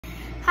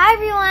Hi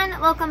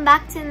everyone! Welcome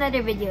back to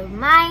another video of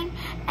mine.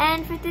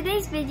 And for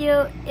today's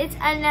video, it's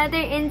another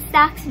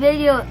instax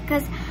video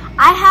because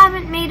I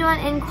haven't made one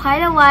in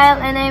quite a while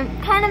and I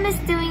kind of miss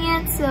doing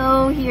it,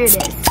 so here it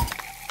is.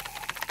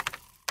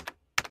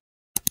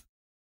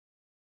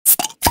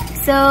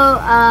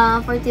 So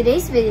for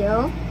today's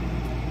video,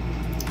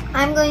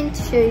 I'm going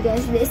to show you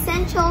guys the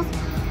essential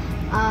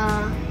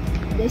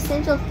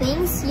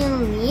things you'll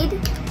need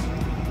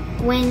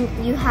when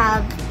you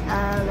have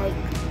like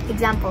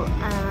example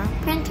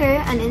printer,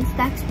 an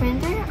instax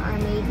printer, or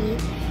maybe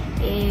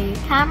a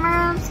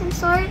camera of some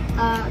sort,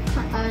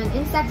 an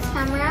instax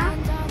camera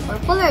or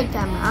Polaroid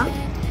camera.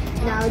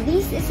 Now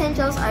these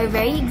essentials are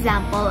very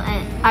example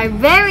and are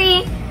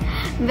very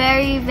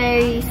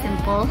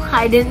simple.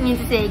 I didn't mean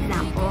to say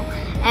example,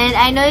 and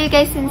I know you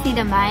guys can see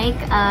the mic.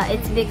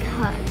 It's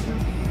because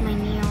my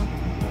nail.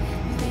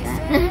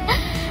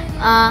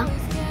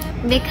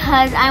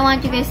 Because I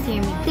want you guys to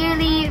hear me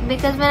clearly,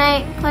 because when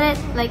I put it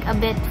like a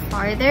bit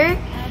farther,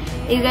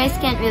 you guys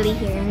can't really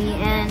hear me,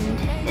 and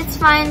it's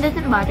fine,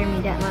 doesn't bother me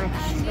that much.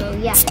 So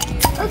yeah.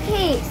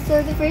 Okay,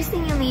 so the first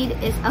thing you'll need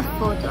is a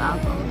photo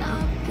album.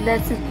 Now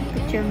that's a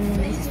picture of me and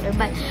my sister,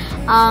 but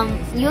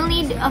you'll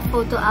need a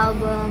photo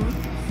album,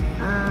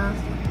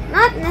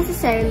 not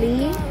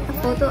necessarily a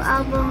photo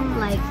album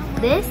like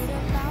this,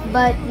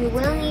 but you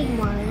will need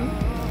one.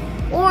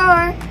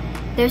 Or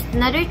there's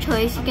another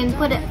choice, you can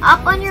put it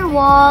up on your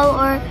wall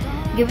or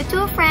give it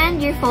to a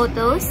friend, your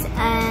photos,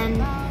 and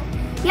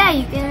yeah,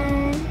 you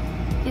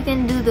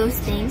can do those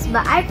things.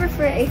 But I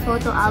prefer a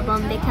photo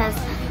album because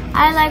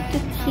I like to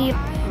keep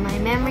my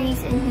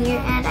memories in here,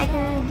 and I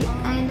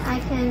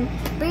can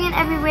bring it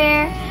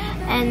everywhere,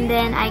 and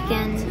then I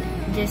can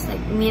just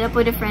like meet up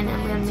with a friend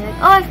and I'm gonna be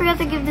like, oh, I forgot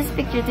to give this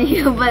picture to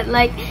you. But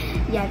like,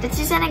 yeah, that's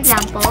just an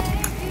example.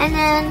 And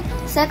then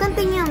second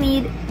thing you'll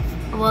need,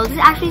 well, this is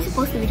actually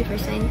supposed to be the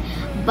first thing,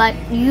 but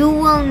you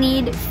will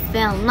need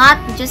film, not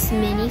just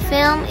mini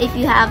film. If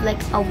you have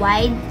like a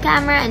wide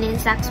camera, an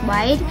instax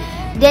wide,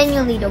 then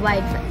you'll need a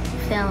wide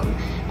film.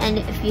 And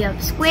if you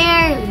have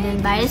square,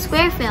 then buy a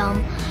square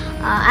film.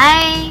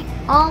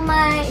 All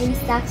my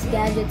instax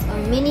gadgets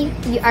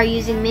are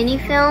using mini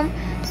film,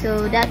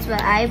 so that's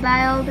what I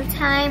buy all the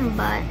time.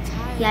 But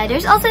yeah,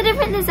 there's also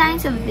different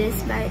designs of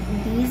these by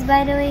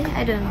the way.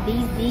 I don't know,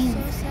 these.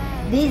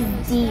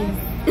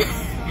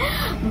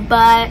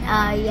 But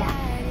yeah,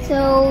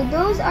 so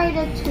those are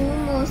the two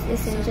most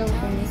essential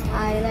things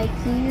I like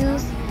to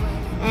use,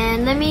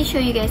 and let me show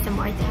you guys some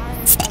more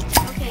things.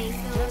 Okay,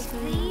 so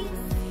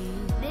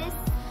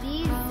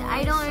these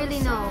I don't really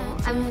know.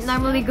 I'm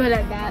normally good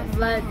at that,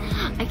 but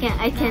I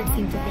can't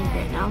seem to think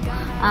right now.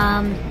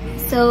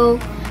 So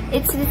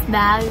it's this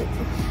bag,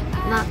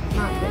 not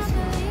this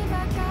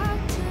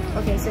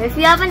one. Okay, so if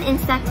you have an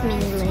Instax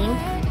mini link,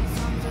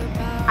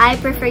 I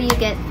prefer you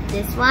get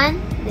this one,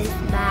 this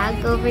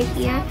bag over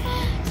here,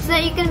 so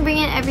that you can bring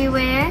it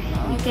everywhere.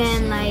 You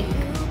can, like,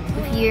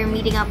 if you're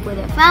meeting up with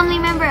a family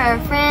member or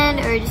a friend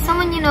or just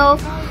someone you know,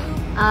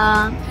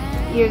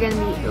 you're gonna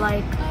be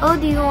like, oh,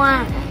 do you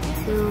want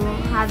to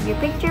have your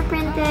picture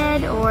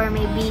printed? Or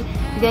maybe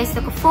you guys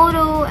took a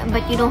photo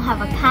but you don't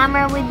have a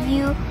camera with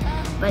you,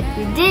 but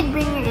you did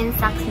bring your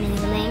Instax mini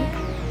link,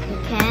 you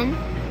can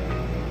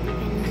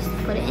just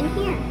put it in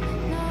here.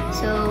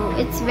 So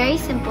it's very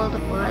simple to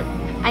put.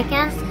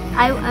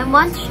 I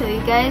want to show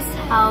you guys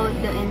how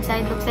the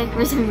inside looks like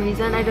for some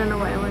reason. I don't know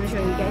why I want to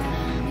show you guys.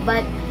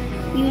 But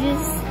you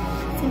just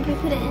simply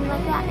put it in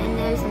like that, and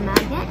there's a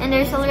magnet, and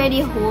there's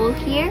already a hole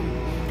here,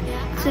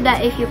 so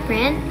that if you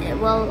print, it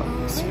will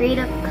straight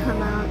up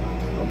come out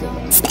over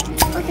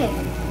there. Okay,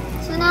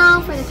 so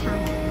now for the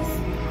cameras.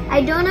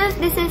 I don't know if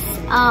this is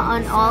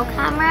on all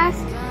cameras,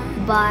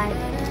 but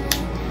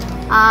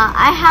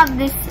I have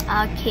this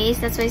case,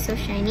 that's why it's so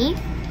shiny,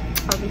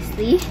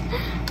 obviously.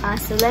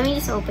 So let me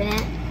just open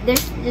it.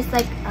 There's just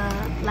like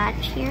a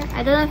latch here.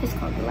 I don't know if it's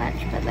called a latch,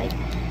 but like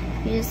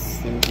you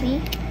just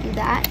simply do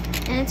that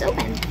and it's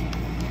open.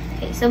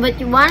 Okay, so but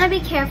you want to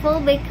be careful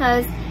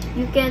because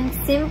you can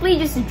simply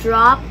just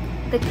drop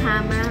the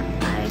camera.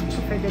 I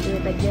prefer to do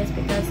it like this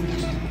because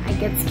I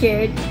get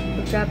scared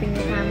of dropping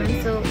the camera.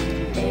 So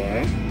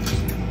there.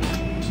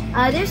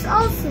 There's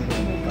also,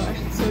 oh my gosh,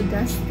 it's so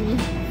dusty.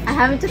 I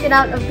haven't took it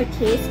out of the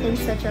case in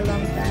such a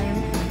long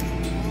time.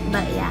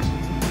 But yeah.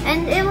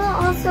 And it will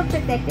also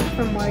protect it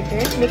from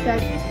mortars,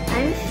 because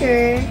I'm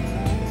sure,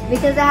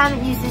 because I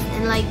haven't used this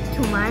in like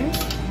 2 months,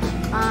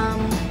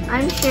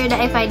 I'm sure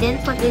that if I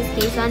didn't put this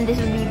case on, this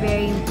would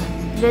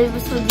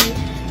be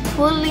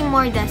totally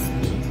more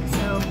dusty.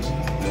 So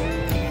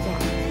yeah,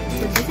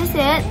 so this is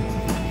it.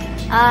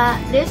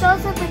 There's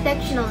also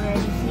protection already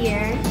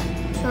here,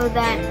 so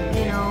that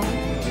you know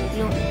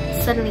you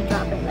don't suddenly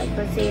drop it. Like,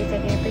 let's say you're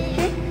taking a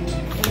picture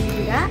and you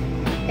do that,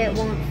 it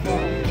won't fall.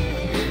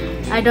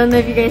 I don't know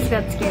if you guys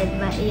got scared,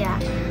 but yeah.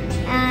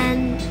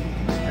 And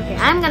okay,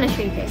 I'm gonna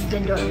show you guys the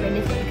door of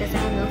anything because I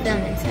have no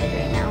film inside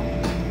right now.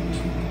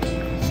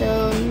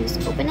 So you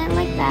just open it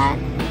like that,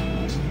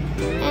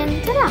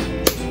 and ta-da!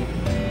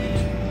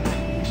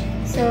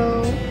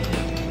 So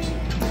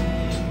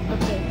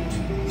okay,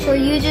 So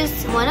you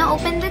just want to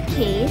open the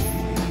case,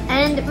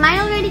 and mine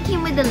already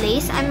came with the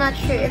lace. I'm not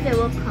sure if it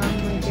will come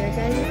with your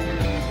guys.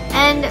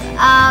 And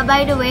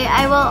by the way,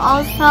 I will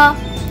also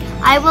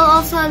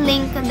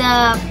link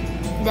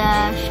the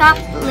shop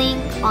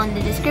link on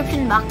the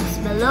description box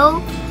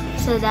below,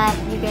 so that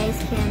you guys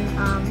can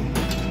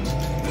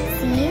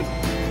see.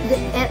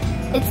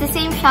 It's the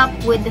same shop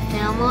with the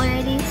film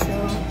already, so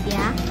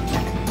yeah.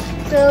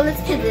 So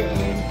let's put it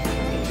in.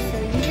 So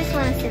you just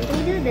want to simply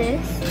do this.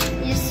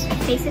 You just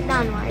face it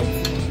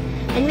downwards,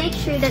 and make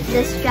sure that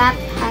the strap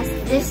has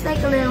this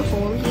like a little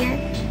hole here.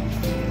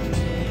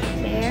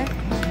 There.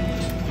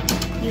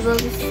 You will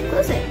just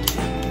close it,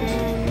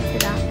 and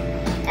ta-da.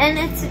 And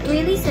it's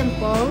really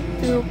simple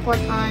to put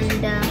on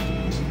the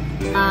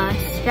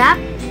strap.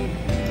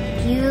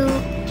 You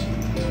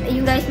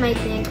guys might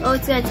think, oh,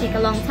 it's gonna take a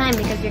long time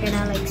because you're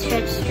gonna like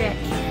stretch,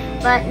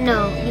 but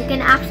no, you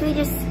can actually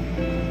just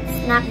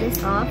snap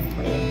this off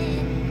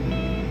like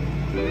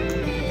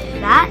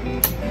that,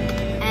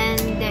 and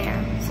there.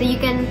 So you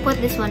can put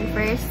this one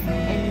first,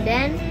 and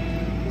then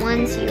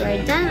once you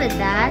are done with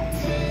that,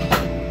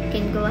 you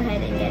can go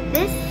ahead and get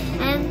this,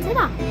 and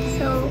ta-da!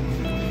 So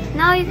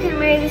now you can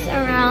wear this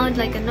around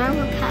like a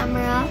normal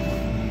camera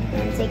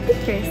and take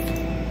pictures.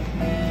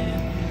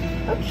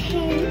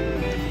 Okay.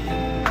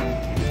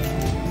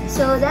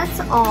 So that's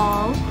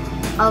all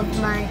of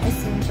my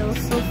essentials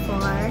so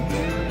far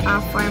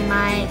for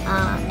my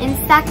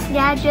instax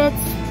gadgets.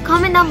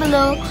 Comment down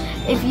below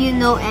if you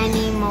know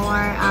any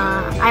more.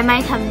 I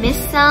might have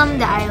missed some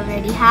that I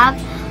already have,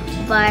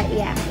 but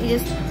yeah, you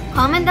just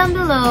comment down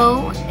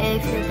below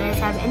if you guys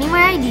have any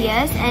more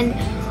ideas, and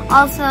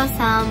also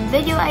some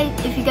video.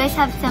 If you guys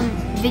have some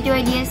video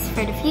ideas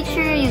for the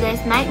future you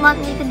guys might want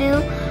me to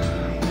do,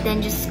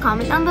 then just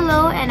comment down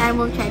below and I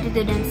will try to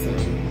do them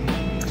soon.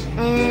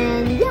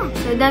 And yeah,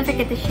 so don't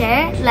forget to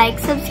share, like,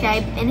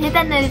 subscribe, and hit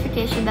that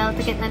notification bell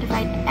to get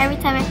notified every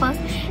time I post.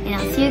 And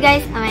I'll see you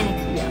guys on my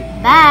next video.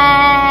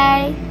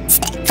 Bye!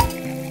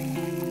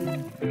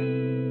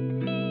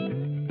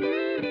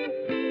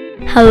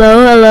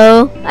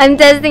 Hello. I'm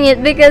testing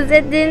it because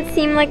it didn't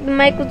seem like the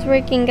mic was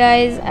working,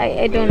 guys.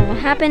 I don't know what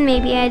happened.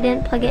 Maybe I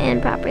didn't plug it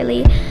in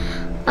properly.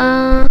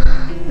 Let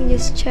me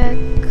just check.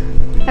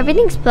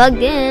 Everything's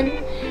plugged in.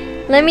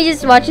 Let me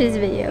just watch this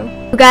video.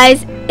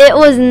 Guys, it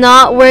was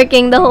not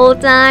working the whole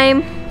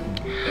time,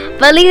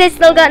 but at least I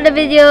still got the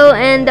video,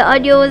 and the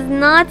audio was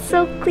not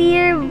so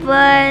clear,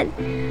 but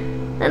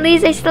at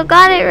least I still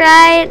got it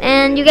right,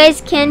 and you guys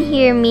can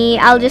hear me.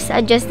 I'll just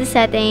adjust the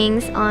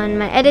settings on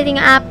my editing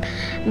app.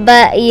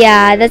 But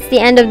yeah, that's the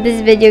end of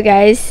this video,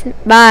 guys.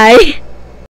 Bye.